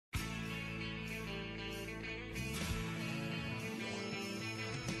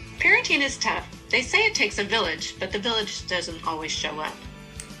Parenting is tough. They say it takes a village, but the village doesn't always show up.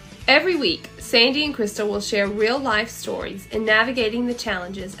 Every week, Sandy and Crystal will share real-life stories in navigating the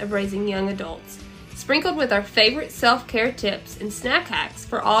challenges of raising young adults, sprinkled with our favorite self-care tips and snack hacks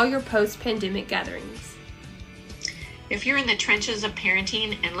for all your post-pandemic gatherings. If you're in the trenches of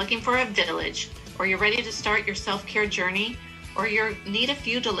parenting and looking for a village, or you're ready to start your self-care journey, or you need a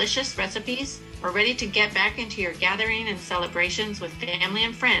few delicious recipes, or ready to get back into your gathering and celebrations with family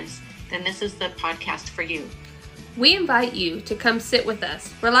and friends, then this is the podcast for you. We invite you to come sit with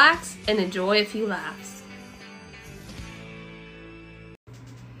us, relax, and enjoy a few laughs.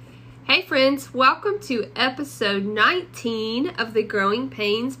 Hey friends, welcome to episode 19 of the Growing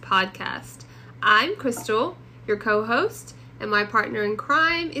Pains podcast. I'm Crystal, your co-host, and my partner in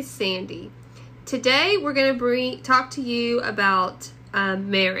crime is Sandy. Today we're going to talk to you about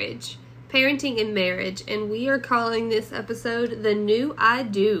marriage, parenting and marriage, and we are calling this episode The New I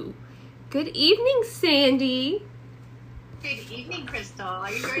Do. Good evening, Sandy. Good evening, Crystal.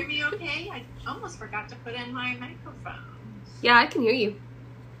 Are you hearing me okay? I almost forgot to put in my microphone. Yeah, I can hear you.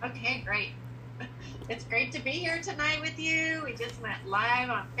 Okay, great. It's great to be here tonight with you. We just went live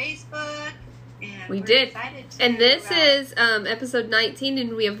on Facebook. And we we're did. Excited to, and this is episode 19,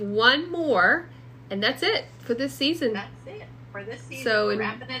 and we have one more, and that's it for this season. That's it for this season. So we're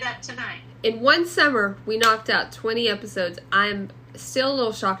wrapping it up tonight. In one summer, we knocked out 20 episodes. I'm still a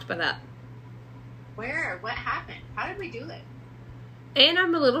little shocked by that. Where? What happened? How did we do it? And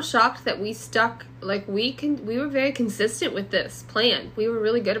I'm a little shocked that we stuck, we were very consistent with this plan. We were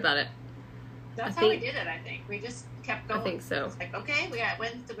really good about it. That's how we did it, I think. We just kept going. I think so. It's like, okay, we got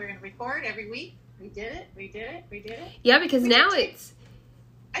Wednesday, we're going to record every week. We did it. Yeah, because now it's...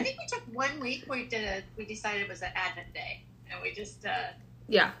 I think we took 1 week, we decided it was an Advent day. And we just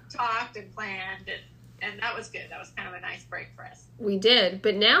talked and planned, and that was good. That was kind of a nice break for us. We did,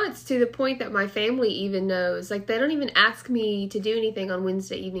 but now it's to the point that my family even knows. Like, they don't even ask me to do anything on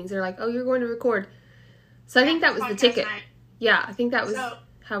Wednesday evenings. They're like, oh, you're going to record. So I think that was the ticket. Night. Yeah, I think that was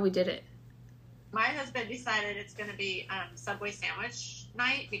how we did it. My husband decided it's going to be Subway sandwich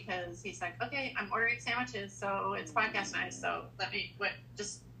night because he's like, okay, I'm ordering sandwiches, so it's podcast night, so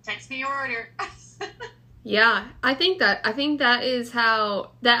just text me your order. Yeah, I think that is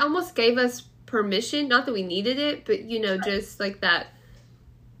how, that almost gave us permission, not that we needed it, but just like that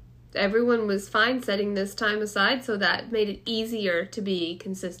everyone was fine setting this time aside, so that made it easier to be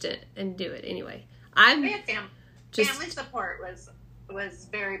consistent and do it anyway. Family support was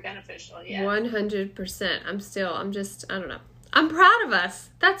very beneficial. Yeah, 100%. I don't know. I'm proud of us.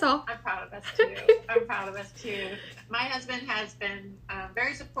 That's all. I'm proud of us too. My husband has been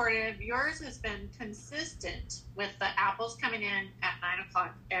very supportive. Yours has been consistent with the apples coming in at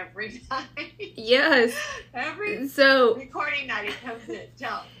 9:00 every night. Yes. So recording night it comes in.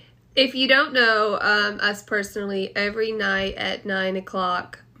 Tell. If you don't know us personally, every night at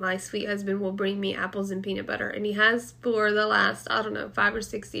 9:00, my sweet husband will bring me apples and peanut butter, and he has for the last 5 or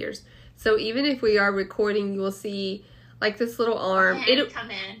 6 years. So even if we are recording, you will see like this little arm.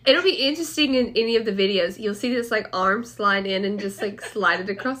 It'll be interesting in any of the videos. You'll see this like arm slide in and just like slide it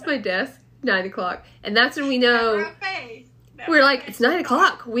across my desk. 9:00, and that's when we know we're like, it's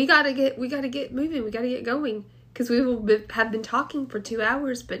 9:00. We gotta get moving. We gotta get going because we have been talking for 2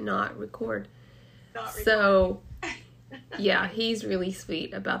 hours but not record. So yeah, he's really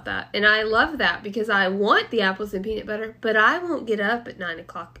sweet about that, and I love that because I want the apples and peanut butter, but I won't get up at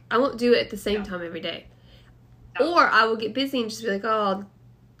 9:00. I won't do it at the same time every day. No. Or I will get busy and just be like, oh,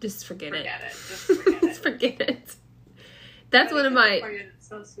 just forget it. Just forget it. That's one of my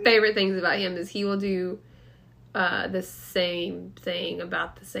favorite things about him is he will do the same thing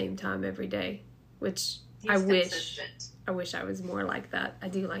about the same time every day, which I wish I was more like that. I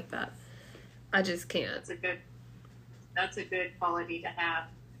do like that. I just can't. That's a good quality to have.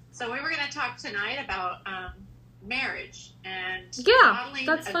 So we were going to talk tonight about marriage and modeling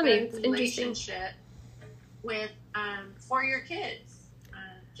that's a funny. good It's interesting. relationship with for your kids.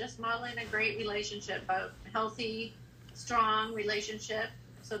 Just modeling a great relationship, a healthy, strong relationship,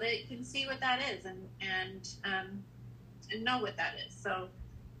 so they can see what that is and know what that is. So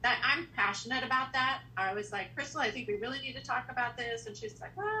that I'm passionate about that. I was like, Crystal, I think we really need to talk about this, and she's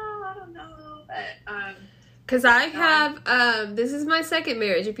like, well, I don't know, but because I have this is my second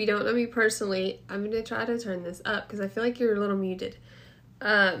marriage. If you don't know me personally, I'm gonna try to turn this up because I feel like you're a little muted.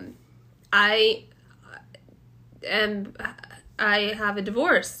 I have a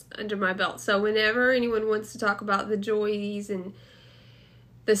divorce under my belt. So whenever anyone wants to talk about the joys and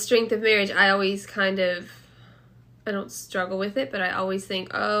the strength of marriage, I always I don't struggle with it, but I always think,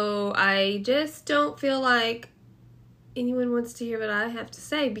 I just don't feel like anyone wants to hear what I have to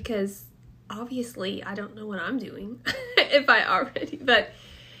say, because obviously I don't know what I'm doing if I already, but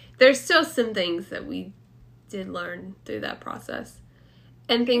there's still some things that we did learn through that process,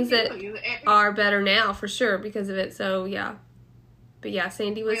 and things that are better now for sure because of it. So yeah, but yeah,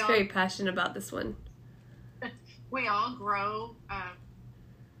 Sandy was very passionate about this one. We all grow.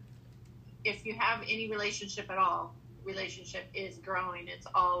 If you have any relationship at all, relationship is growing. It's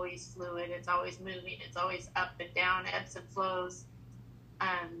always fluid. It's always moving. It's always up and down, ebbs and flows.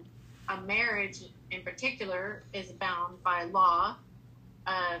 A marriage in particular is bound by law.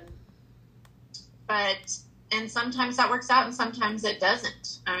 And sometimes that works out and sometimes it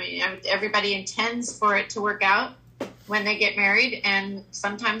doesn't. I mean, everybody intends for it to work out when they get married, and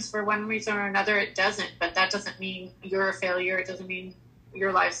sometimes for one reason or another it doesn't. But that doesn't mean you're a failure. It doesn't mean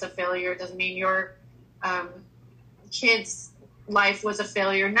your life's a failure. It doesn't mean your kid's life was a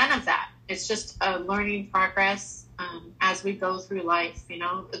failure. None of that. It's just a learning progress as we go through life. You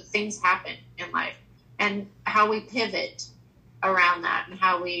know, things happen in life, and how we pivot around that and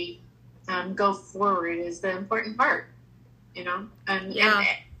how we go forward is the important part. You know, and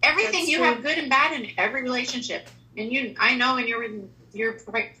everything you have good and bad in every relationship. And I know in your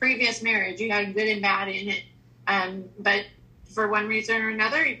previous marriage you had good and bad in it, but for one reason or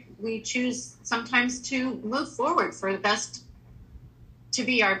another, we choose sometimes to move forward for the best, to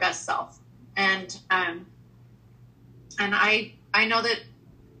be our best self. And I know that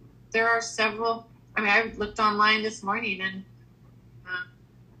there are several. I mean, I looked online this morning, and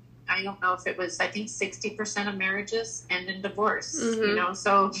I don't know if it was, I think 60% of marriages end in divorce. Mm-hmm. You know,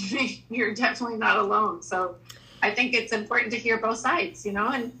 so you're definitely not alone. So I think it's important to hear both sides. You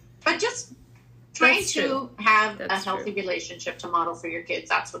know, but just trying to have a healthy relationship to model for your kids.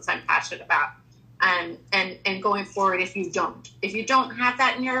 That's what I'm passionate about. And going forward, if you don't have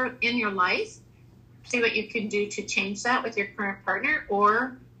that in your life, see what you can do to change that with your current partner,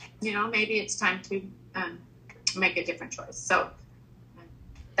 or, you know, maybe it's time to make a different choice. So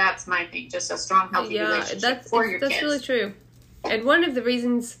that's my thing. Just a strong, healthy relationship for your kids. That's really true. And one of the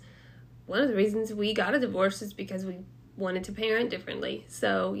reasons we got a divorce is because we wanted to parent differently.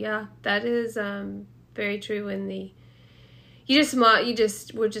 So yeah, that is very true. We're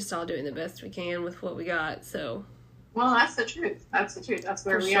just all doing the best we can with what we got. So, well, that's the truth. That's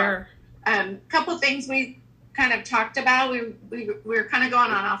where we are. Couple things we kind of talked about. We're kind of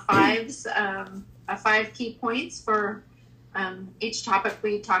going on a 5 key points for each topic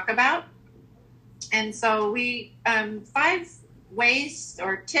we talk about. And so 5 ways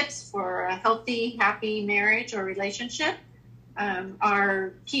or tips for a healthy, happy marriage or relationship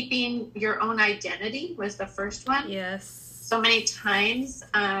are keeping your own identity was the first one. Yes. So many times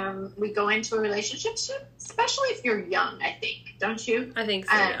we go into a relationship, especially if you're young, I think, don't you? I think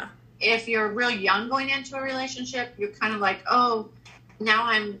so, yeah. If you're real young going into a relationship, you're kind of like, oh, now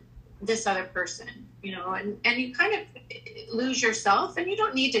I'm this other person, you know, and you kind of lose yourself, and you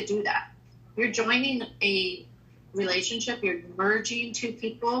don't need to do that. You're joining a relationship, you're merging 2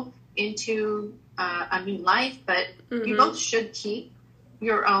 people into a new life, but you both should keep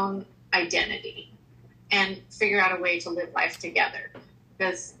your own identity and figure out a way to live life together,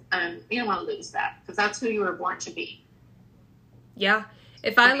 because you don't want to lose that, because that's who you were born to be. Yeah.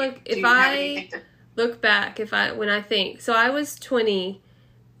 When I think, so I was 20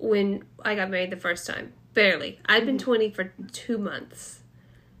 when I got married the first time, barely. I'd been 20 for 2 months.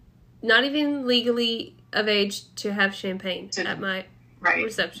 Not even legally of age to have champagne at my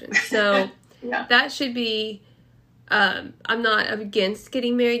reception. So that should be, I'm not against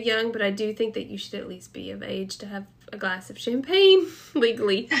getting married young, but I do think that you should at least be of age to have a glass of champagne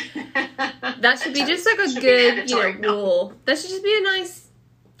legally. That should be just like a good, rule. That should just be a nice,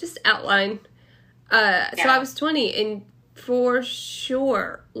 just outline. So I was 20, and for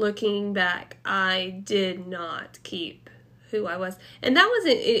sure, looking back, I did not keep who I was. And that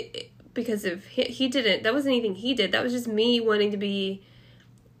wasn't because of he didn't. That wasn't anything he did. That was just me wanting to be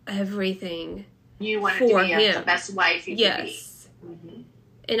everything. You wanted to be the best wife you could be. Mm-hmm.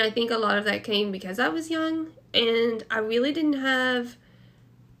 And I think a lot of that came because I was young, and I really didn't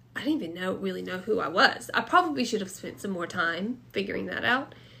I didn't even really know who I was. I probably should have spent some more time figuring that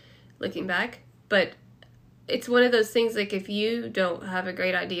out, looking back. But it's one of those things, like, if you don't have a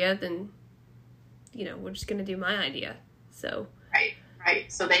great idea, then, you know, we're just going to do my idea. So. Right.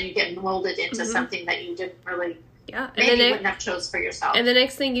 So then you get molded into something that you didn't really, and maybe you wouldn't have chose for yourself. And the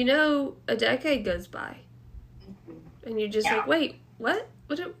next thing you know, a decade goes by. Mm-hmm. And you're just like, wait, what?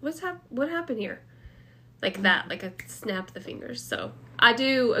 What happened here? Like that, like a snap of the fingers. So I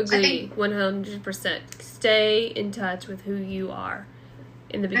do agree 100%. Stay in touch with who you are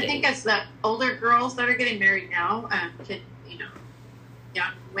in the beginning. I think as the older girls that are getting married now,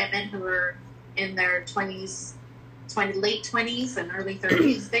 young women who are in their 20s, late 20s and early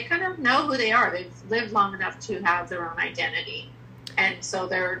 30s, they kind of know who they are. They've lived long enough to have their own identity. And so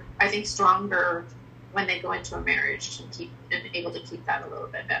they're, I think, stronger when they go into a marriage and able to keep that a little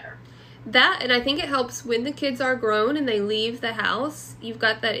bit better. That, and I think it helps when the kids are grown and they leave the house. You've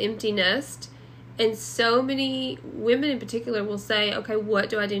got that empty nest. And so many women in particular will say, okay, what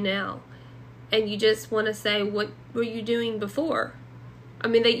do I do now? And you just want to say, what were you doing before? I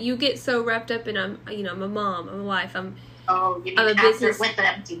mean, you get so wrapped up in, I'm a mom, I'm a wife, you mean after with the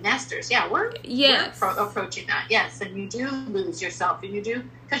empty nesters? Yeah, we're approaching that. Yes, and you do lose yourself, and you do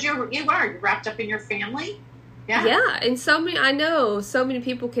because you're wrapped up in your family. Yeah, and I know so many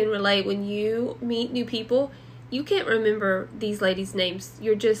people can relate when you meet new people. You can't remember these ladies' names.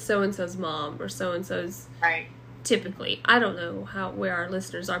 You're just so and so's mom or so and so's. Right. Typically, I don't know where our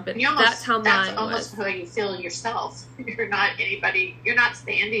listeners are, but that's how mine was. That's almost how you feel yourself. You're not anybody. You're not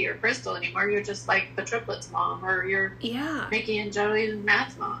Sandy or Crystal anymore. You're just like the triplets mom, or you're Mickey and Joey and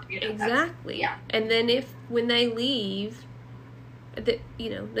Matt's mom. Exactly. And then when they leave,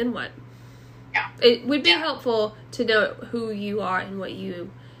 then what? Yeah. It would be helpful to know who you are and what your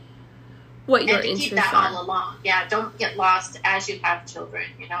interests are. And to keep that all along. Yeah, don't get lost as you have children.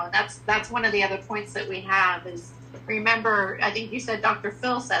 And that's one of the other points that we have is remember, I think you said Dr.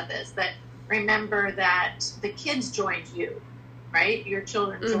 Phil said this, that remember that the kids joined you, right? Your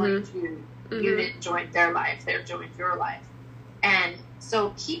children joined you. Mm-hmm. You didn't join their life. They joined your life. And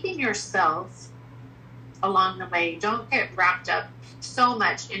so keeping yourself along the way, don't get wrapped up so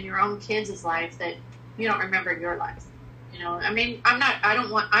much in your own kids' life that you don't remember your life. I mean,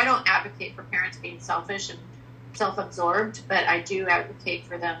 I don't advocate for parents being selfish and self-absorbed, but I do advocate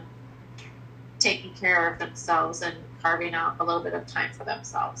for them taking care of themselves and carving out a little bit of time for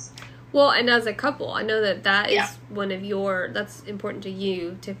themselves. Well, and as a couple, I know that is one of that's important to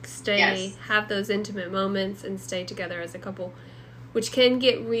you, to stay, have those intimate moments and stay together as a couple, which can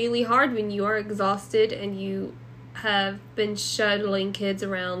get really hard when you are exhausted and you have been shuttling kids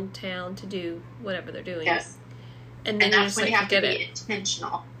around town to do whatever they're doing. Yes. And that's when you have to be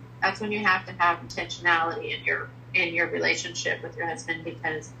intentional. That's when you have to have intentionality in your relationship with your husband,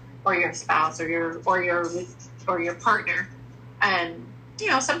 or your spouse, or your partner. And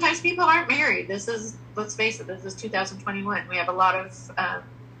sometimes people aren't married. Let's face it, this is 2021. We have a lot of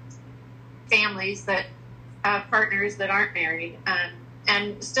families that have partners that aren't married,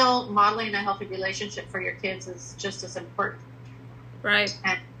 and still modeling a healthy relationship for your kids is just as important. Right.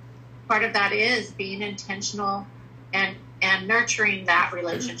 And part of that is being intentional and nurturing that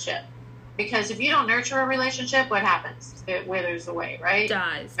relationship. Because if you don't nurture a relationship, what happens? It withers away, right?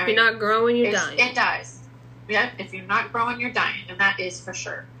 Dies. If you're not growing, you're dying. It dies. Yep. If you're not growing, you're dying. And that is for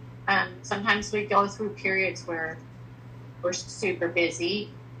sure. Sometimes we go through periods where we're super busy.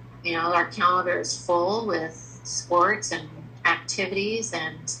 Our calendar is full with sports and activities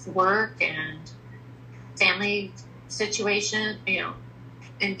and work and family situation,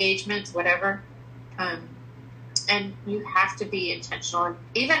 engagements, whatever. And you have to be intentional.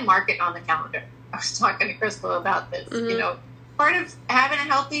 Even mark it on the calendar. I was talking to Crystal about this. Mm-hmm. Part of having a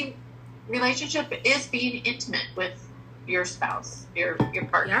healthy relationship is being intimate with your spouse, your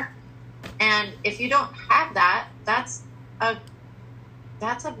partner. Yeah. And if you don't have that, that's a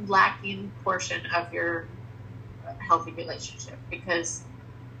lacking portion of your healthy relationship. Because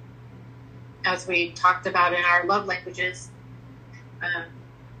as we talked about in our love languages,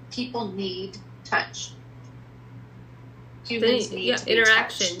 people need touch. Humans need to be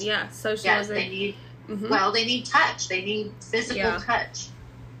interaction, touched. Socializing. Yes, they need. Mm-hmm. They need touch. They need physical touch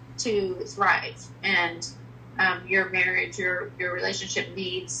to thrive. And your marriage, your relationship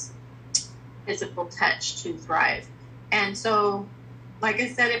needs physical touch to thrive. And so, like I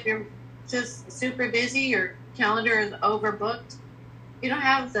said, if you're just super busy, your calendar is overbooked, you don't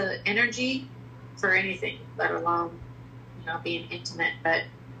have the energy for anything, let alone being intimate. But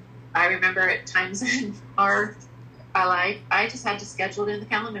I remember at times in our life, I just had to schedule it in the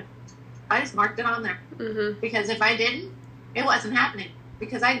calendar. I just marked it on there. Mm-hmm. Because if I didn't, it wasn't happening.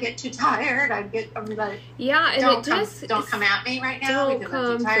 Because I'd get too tired. I'd be like, and don't come at me right now because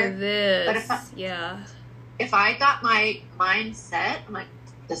I'm too tired. But if I got my mind set, I'm like,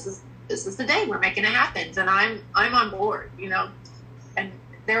 this is the day we're making it happen, and I'm on board, And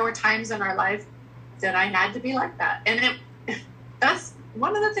there were times in our life that I had to be like that, and that's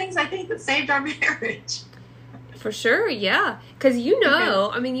one of the things I think that saved our marriage. For sure, yeah. Because you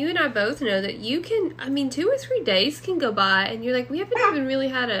and I both know that you can, 2 or 3 days can go by and you're like, we haven't even really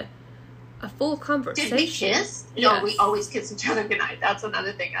had a full conversation. Did we kiss? Yes. No, we always kiss each other goodnight. That's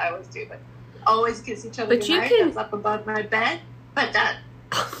another thing I always do. But always kiss each other But you goodnight. can- That's up above my bed. But that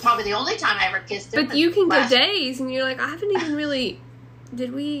probably the only time I ever kissed him. But you can go last- days, and you're like, I haven't even really.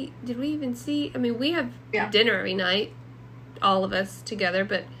 Did we even see? I mean, we have dinner every night, all of us together,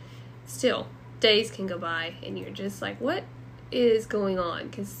 but still, days can go by, and you're just like, what is going on?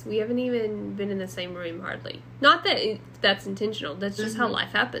 Because we haven't even been in the same room hardly. Not that that's intentional. That's just how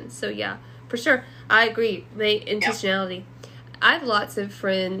life happens. So yeah, for sure, I agree. Intentionality. I have lots of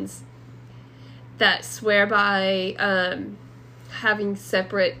friends that swear by having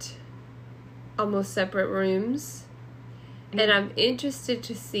almost separate rooms. And I'm interested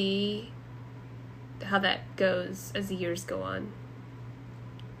to see how that goes as the years go on.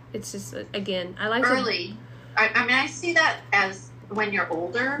 It's just, again, I like early. I mean, I see that as when you're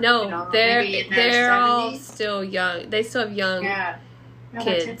older. No, you know, they're maybe in their all 70s. still young. They still have young Yeah. No,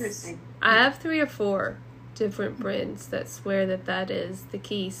 kids. that's interesting. I have 3 or 4 different friends that swear that is the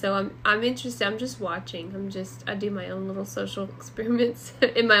key. So I'm interested. I'm just watching. I do my own little social experiments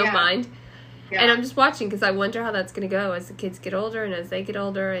in my own mind. Yeah. And I'm just watching because I wonder how that's going to go as the kids get older and as they get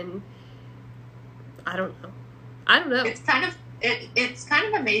older, and I don't know. It's kind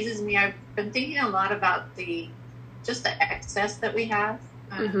of amazes me. I've been thinking a lot about the excess that we have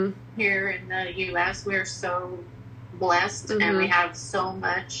here in the U.S. We're so blessed, and we have so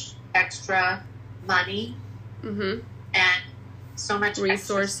much extra money and so much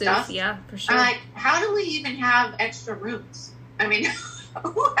resources. Extra stuff. Yeah, for sure. I'm like, how do we even have extra rooms? I mean,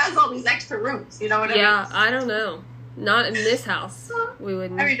 who has all these extra rooms? You know what I mean? Yeah, I don't know. Not in this house. We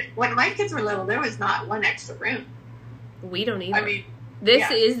wouldn't. I mean, when my kids were little, there was not one extra room. We don't either. I mean, this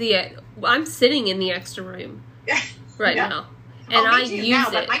is I'm sitting in the extra room right now, and I use now,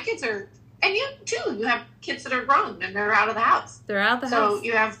 it. But my kids are, and you too. You have kids that are grown and they're out of the house. They're out of the house. So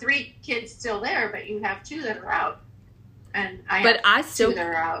you have 3 kids still there, but you have 2 that are out, and I 2 that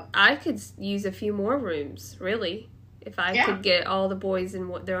are out. I could use a few more rooms, really. If I could get all the boys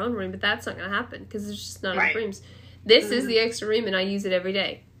in their own room, but that's not going to happen because there's just not enough rooms. This is the extra room, and I use it every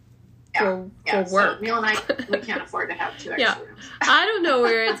day for work. So Neil and I, we can't afford to have 2 extra rooms. I don't know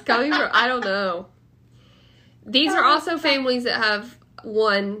where it's coming from. I don't know. These are also families that have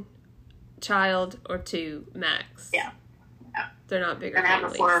 1 child or 2 max. Yeah. They're not bigger and families.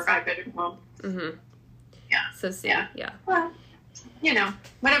 have a 4 or 5 bedroom home. Yeah. So see, yeah. Well, you know,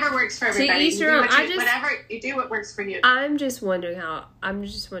 whatever works for everybody. Each your own. Whatever you do, what works for you. I'm just wondering how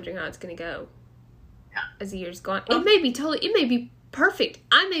it's going to go. Yeah. As the years go on. It may be perfect.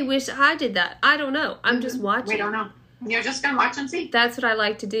 I may wish I did that. I don't know. I'm just watching. We don't know. You're just going to watch and see. That's what I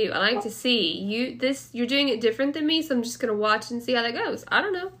like to do. I like to see. You're doing it different than me, so I'm just going to watch and see how that goes. I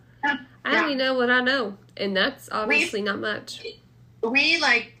don't know. Yeah. I only know what I know, and that's obviously not much. We,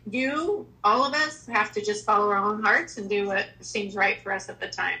 like you, all of us, have to just follow our own hearts and do what seems right for us at the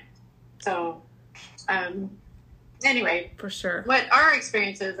time. So, anyway. For sure. What our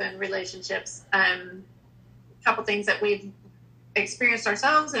experiences and relationships, a couple things that we've experienced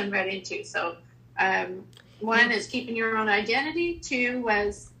ourselves and read into. So, 1 is keeping your own identity. 2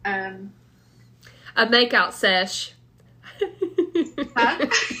 was... a makeout sesh. Huh?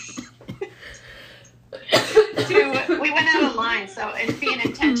 2, we went out of line, so and being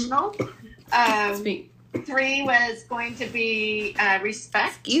intentional. 3 was going to be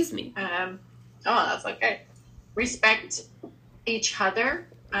respect. Excuse me. That's okay. Respect each other.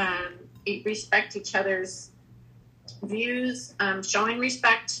 Respect each other's views. Showing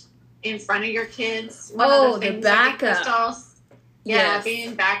respect in front of your kids. The backup.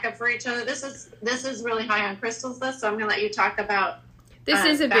 Being backup for each other. This is really high on Crystal's list, so I'm going to let you talk about. This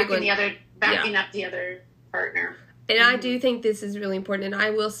is a big one. Backing up the other partner. And I do think this is really important. And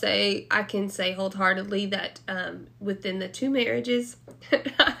I can say wholeheartedly that within the 2 marriages,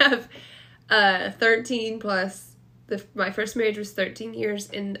 I have 13 plus. My first marriage was 13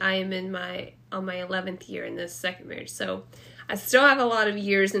 years, and I am on my 11th year in this second marriage. So I still have a lot of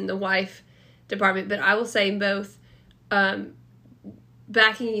years in the wife department, but I will say both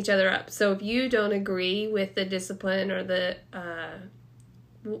backing each other up. So if you don't agree with the discipline or the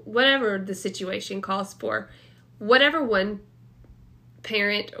whatever the situation calls for, whatever one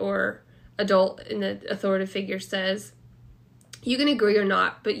parent or adult in the authoritative figure says, you can agree or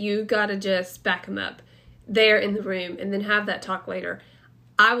not, but you gotta just back them up there in the room and then have that talk later.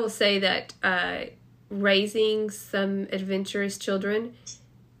 I will say that raising some adventurous children,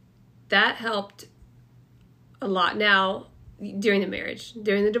 that helped a lot. Now, during the marriage,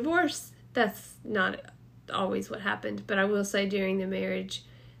 during the divorce, that's not always what happened, but I will say during the marriage,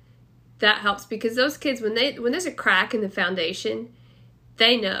 that helps because those kids, when there's a crack in the foundation,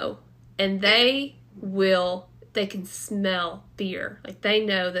 they know, And they can smell fear. Like, they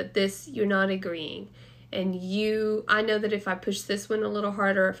know that you're not agreeing. And I know that if I push this one a little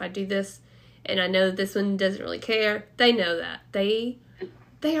harder, if I do this, and I know this one doesn't really care, they know that.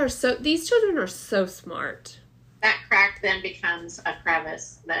 These children are so smart. That crack then becomes a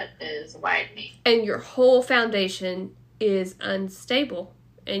crevice that is widening. And your whole foundation is unstable.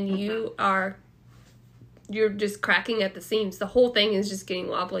 And you're just cracking at the seams. The whole thing is just getting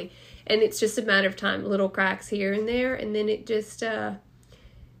wobbly. And it's just a matter of time. Little cracks here and there. And then it just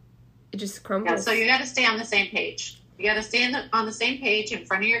crumbles. Yeah, so you got to stay on the same page. You got to stay on the same page in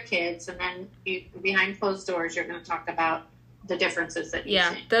front of your kids. And then behind closed doors, you're going to talk about the differences that you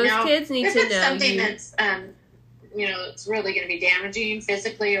see. Those kids need to know. If it's something that's, it's really going to be damaging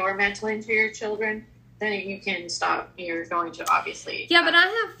physically or mentally to your children, then you can stop. You're going to obviously. Yeah, but I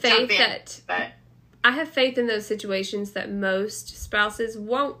have faith I have faith in those situations that most spouses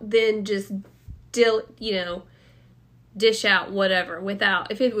won't then just dish out whatever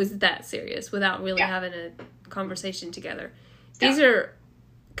if it was that serious, without really having a conversation together. These are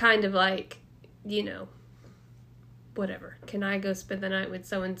kind of like, whatever. Can I go spend the night with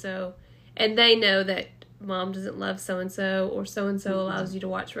so-and-so? And they know that mom doesn't love so-and-so, or so-and-so allows you to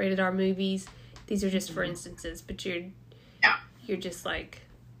watch rated R movies. These are just for instances, but you're just like,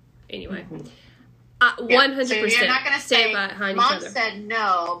 anyway. 100%. So you're not going to say, behind Mom each other. said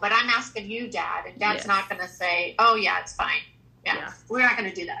no, but I'm asking you, Dad. And Dad's not going to say, oh, yeah, it's fine. Yeah. We're not going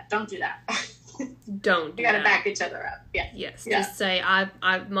to do that. Don't do that. Don't do You got to back each other up. Yeah. Yes. Yeah. Just say,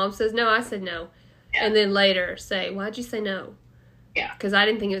 Mom says no, I said no. Yeah. And then later say, why'd you say no? Yeah. Because I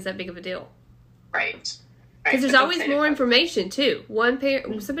didn't think it was that big of a deal. Right. Because there's always more information, too. One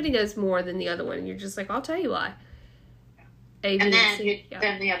parent, somebody knows more than the other one, and you're just like, I'll tell you why. A, B, and then, C.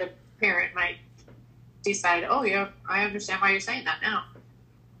 Then the other parent might decide, oh, yeah, I understand why you're saying that now.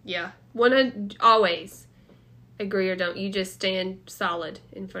 Yeah. Always agree or don't. You just stand solid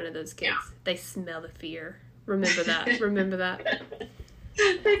in front of those kids. Yeah. They smell the fear. Remember that. Remember that.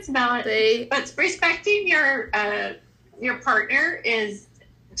 They smell it. But respecting your partner is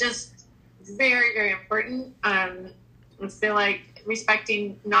just very, very important. I feel like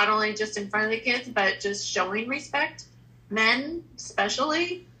respecting not only just in front of the kids, but just showing respect. Men,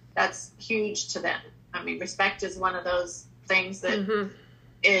 especially, that's huge to them. I mean, respect is one of those things that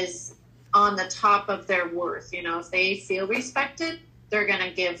is on the top of their worth. If they feel respected, they're going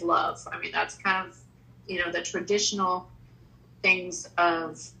to give love. I mean, that's kind of, the traditional things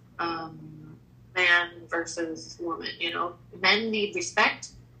of man versus woman. Men need respect.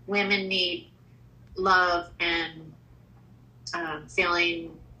 Women need love and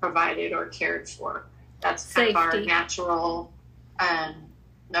feeling provided or cared for. That's kind of our natural,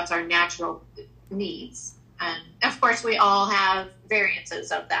 that's our natural needs. And of course we all have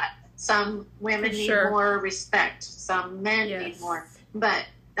variances of that. Some women need more respect. Some men need more, but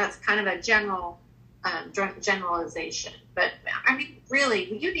that's kind of a generalization. But I mean,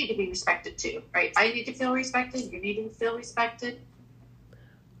 really, you need to be respected too, right? I need to feel respected. You need to feel respected.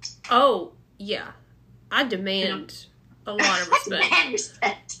 Oh, yeah. I demand a lot of respect. I demand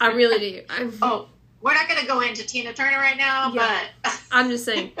respect. I really do. We're not going to go into Tina Turner right now, but I'm just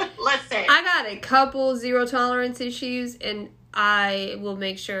saying. Let's say I got a couple zero tolerance issues, and I will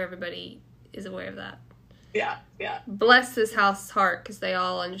make sure everybody is aware of that. Yeah, yeah. Bless this house's heart, because they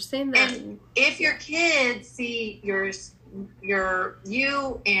all understand that. And if your kids see you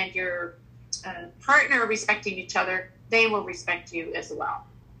and your partner respecting each other, they will respect you as well.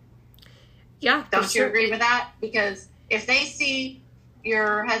 Yeah. Don't you agree with that? Because if they see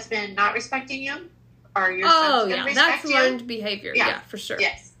your husband not respecting you, or your son's going to respect you. That's learned behavior. Yeah, for sure.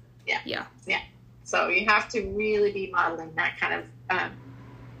 Yes. Yeah. Yeah. Yeah. So you have to really be modeling that kind of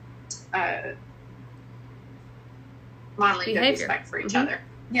modeling good respect for each other.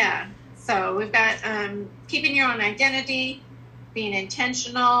 Yeah. So we've got keeping your own identity, being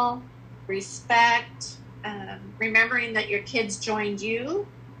intentional, respect, remembering that your kids joined you,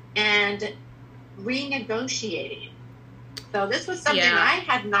 and renegotiating. So this was something I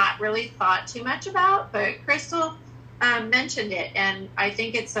had not really thought too much about, but Crystal mentioned it, and I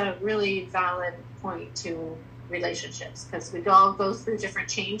think it's a really valid point to relationships, because we all go through different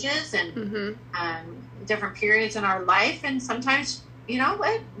changes and different periods in our life, and sometimes,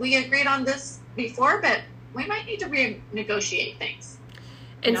 we agreed on this before, but we might need to renegotiate things.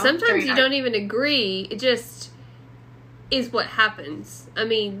 And sometimes you don't even agree. It just is what happens. I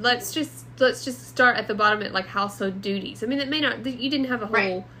mean, let's just start at the bottom at like household duties. I mean, it may not. You didn't have a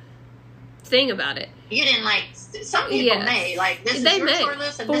whole thing about it. You didn't like. Some people may like this. Is your chore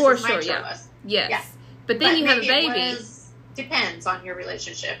list and this is my chore list. Yes. But then you have a baby. depends on your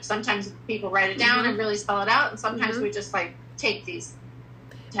relationship. Sometimes people write it down and really spell it out, and sometimes we just like take these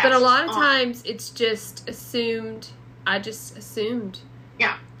tasks. But a lot of times it's just assumed. I just assumed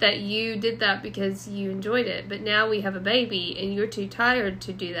that you did that because you enjoyed it. But now we have a baby and you're too tired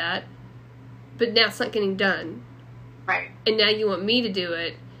to do that. But now it's not getting done. Right. And now you want me to do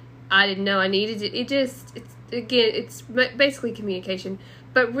it. I didn't know I needed it. It's basically communication.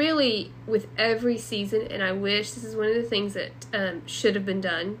 But really, with every season, and I wish this is one of the things that should have been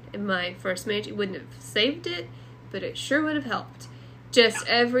done in my first marriage. It wouldn't have saved it, but it sure would have helped. Just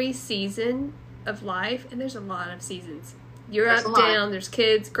every season of life, and there's a lot of seasons. You're up, down, there's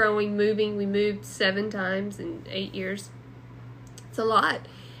kids growing, moving. We moved 7 times in 8 years. It's a lot.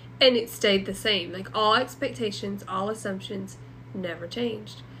 And it stayed the same. Like, all expectations, all assumptions never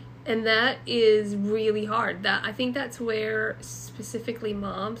changed. And that is really hard. I think that's where specifically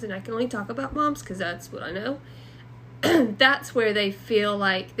moms, and I can only talk about moms because that's what I know, that's where they feel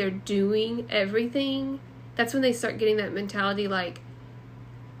like they're doing everything. That's when they start getting that mentality like,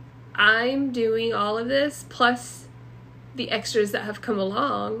 I'm doing all of this plus the extras that have come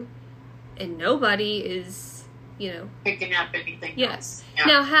along, and nobody is, picking up anything. Yes. Yeah.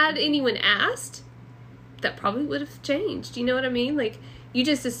 Now, had anyone asked, that probably would have changed. You know what I mean? Like, you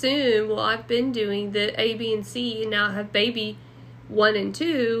just assume, well, I've been doing the A, B, and C, and now I have baby 1 and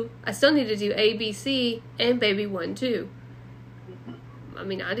 2. I still need to do A, B, C, and baby 1, 2. I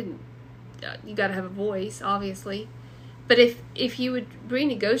mean, I didn't. You got to have a voice, obviously. But if you would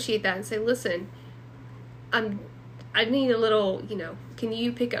renegotiate that and say, listen, I need a little, can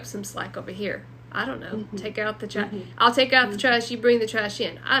you pick up some slack over here? I don't know. Take out the trash. I'll take out the trash. You bring the trash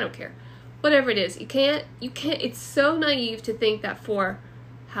in. I don't care. Whatever it is. You can't, it's so naive to think that for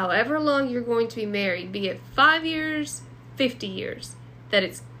however long you're going to be married, be it 5 years, 50 years, that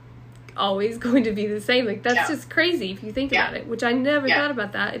it's always going to be the same. Like, that's just crazy if you think about it, which I never thought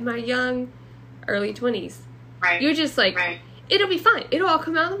about that in my young, early 20s. Right. You're just like, it'll be fine. It'll all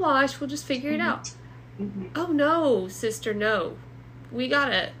come out in the wash. We'll just figure it out. Oh, no, sister, no. We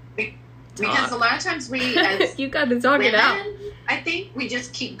gotta because a lot of times we, as you gotta talk women, it out. I think we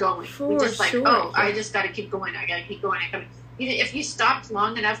just keep going. For we just sure. I just gotta keep going. I gotta keep going. If you stopped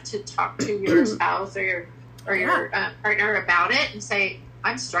long enough to talk to your spouse or your partner about it and say,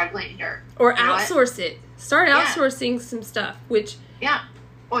 I'm struggling here. Or outsource it. Start outsourcing some stuff, which... Yeah.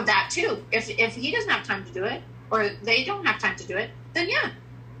 Or that, too. If he doesn't have time to do it, or they don't have time to do it, then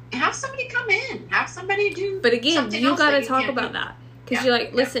have somebody come in. Have somebody do. But again, you got to talk about that. Because you're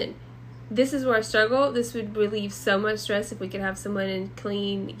like, listen, this is where I struggle. This would relieve so much stress if we could have someone and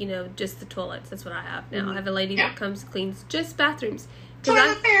clean, just the toilets. That's what I have now. I have a lady that comes and cleans just bathrooms.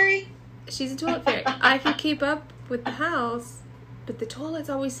 Toilet fairy. She's a toilet fairy. I can keep up with the house, but the toilets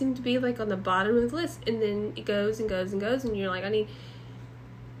always seem to be like on the bottom of the list. And then it goes and goes and goes. And you're like,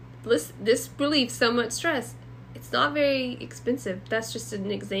 this relieves so much stress. It's not very expensive. That's just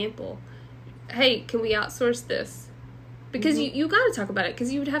an example. Hey, can we outsource this? Because you got to talk about it.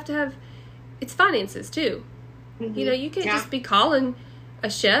 Because you would have to have... It's finances, too. You can't just be calling a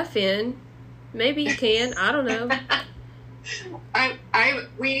chef in. Maybe you can. I don't know. But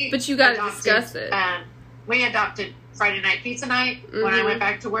you got to discuss it. We adopted Friday night pizza night when I went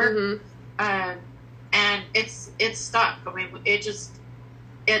back to work. And it's stuck. I mean,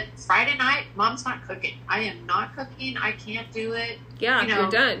 it's Friday night, Mom's not cooking. I am not cooking. I can't do it. Yeah, you're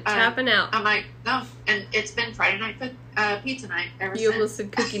done. Tapping out. I'm like, no. And it's been Friday night pizza night ever since. You almost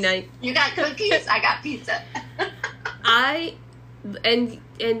said cookie night. You got cookies, I got pizza. I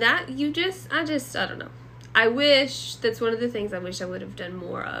don't know. I wish, that's one of the things I wish I would have done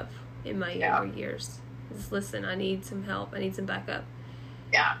more of in my younger years. Is listen, I need some help. I need some backup.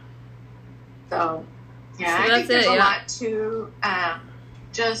 Yeah. So I think there's a lot to...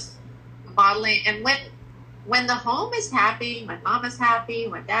 just modeling, and when the home is happy, when mom is happy,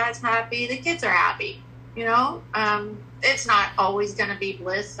 when dad's happy, the kids are happy. It's not always going to be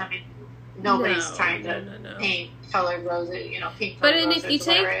bliss. I mean, nobody's trying to paint colored roses, pink colored roses. But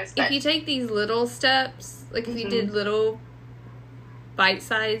if you take these little steps, like if you did little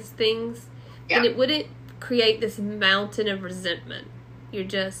bite-sized things, then it wouldn't create this mountain of resentment. You're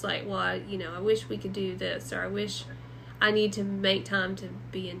just like, well, I wish we could do this, or I wish I need to make time to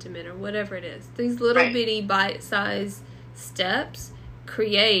be intimate, or whatever it is. These little bitty bite-sized steps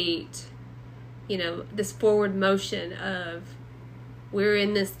create, this forward motion of we're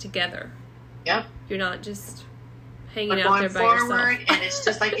in this together. Yep. You're not just hanging out there by yourself. And it's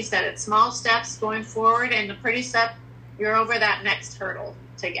just like you said, it's small steps going forward, and the pretty step, you're over that next hurdle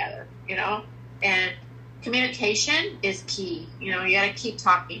together, And communication is key. You got to keep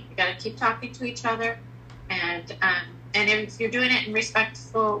talking. You got to keep talking to each other. And And if you're doing it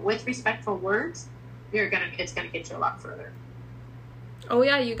with respectful words, it's gonna get you a lot further. Oh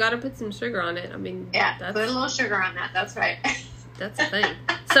yeah, you got to put some sugar on it. I mean, yeah, put a little sugar on that. That's right. That's the thing.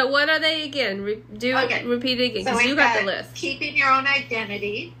 So what are they again? Repeat it again, because you got the list. Keeping your own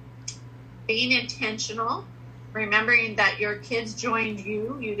identity, being intentional, remembering that your kids joined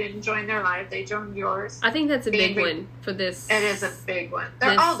you. You didn't join their life; they joined yours. I think that's a big one for this. It is a big one.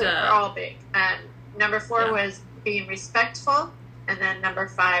 They're all big. And number 4 was being respectful, and then number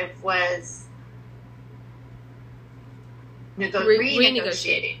 5 was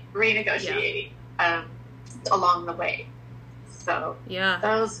renegotiating along the way. So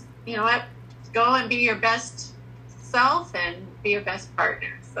those, you know what, go and be your best self and be your best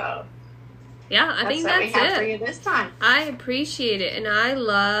partner. So yeah, I think that's what we have for you this time. I appreciate it, and I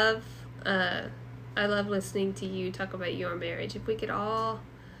love listening to you talk about your marriage. If we could all.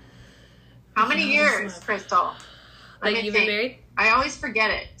 How many years, Crystal? Like you've been married? I always forget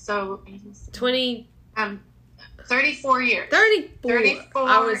it. So 34 years. 34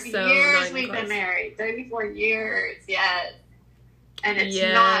 I was so years we've been married. 34 years, yes. And it's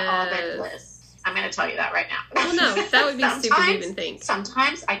not all been bliss. I'm going to tell you that right now. Well, no, that would be stupid to even think.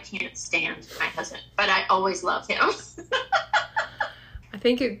 Sometimes I can't stand my husband, but I always love him. I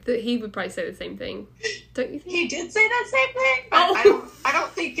think he would probably say the same thing. Don't you think? He did say that same thing, but I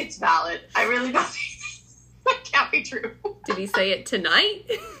don't think it's valid. I really don't think that can't be true. Did he say it tonight?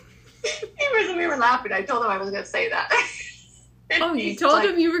 We were laughing. I told him I was going to say that. Oh, you told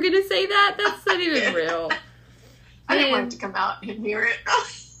him you were going to say that? That's not even real. I didn't want him to come out and hear it.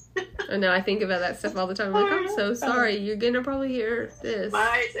 I know, I think about that stuff all the time. I'm like, I'm so sorry. You're going to probably hear this.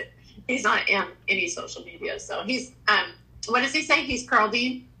 He's not on any social media, so he's, what does he say? He's Carl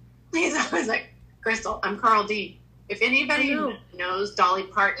Dean? He's always like, Crystal, I'm Carl Dean. If anybody knows Dolly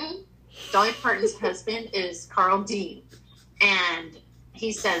Parton's husband is Carl Dean. And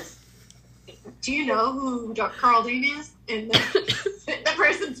he says, do you know who Carl Dean is? And the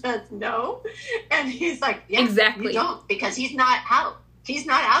person says no. And he's like, yeah, exactly. You don't, because he's not out. He's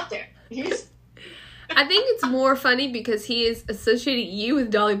not out there. I think it's more funny because he is associating you with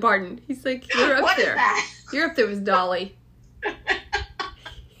Dolly Parton. He's like, you're up there. You're up there with Dolly.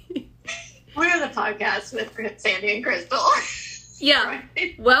 We're the podcast with Sandy and Crystal. Yeah.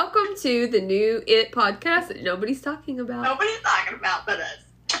 Right. Welcome to the new It podcast that nobody's talking about. Nobody's talking about but us.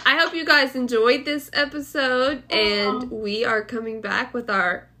 I hope you guys enjoyed this episode, and we are coming back with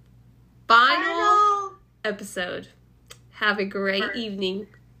our final episode. Have a great evening.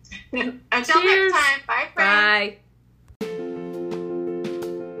 Until next time. Bye, friends. Bye.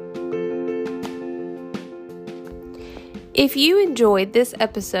 If you enjoyed this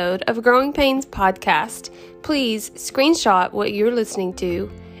episode of Growing Pains podcast, please screenshot what you're listening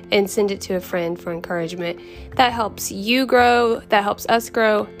to and send it to a friend for encouragement. That helps you grow, that helps us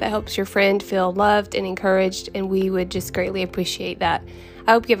grow, that helps your friend feel loved and encouraged, and we would just greatly appreciate that.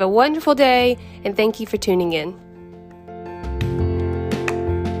 I hope you have a wonderful day, and thank you for tuning in.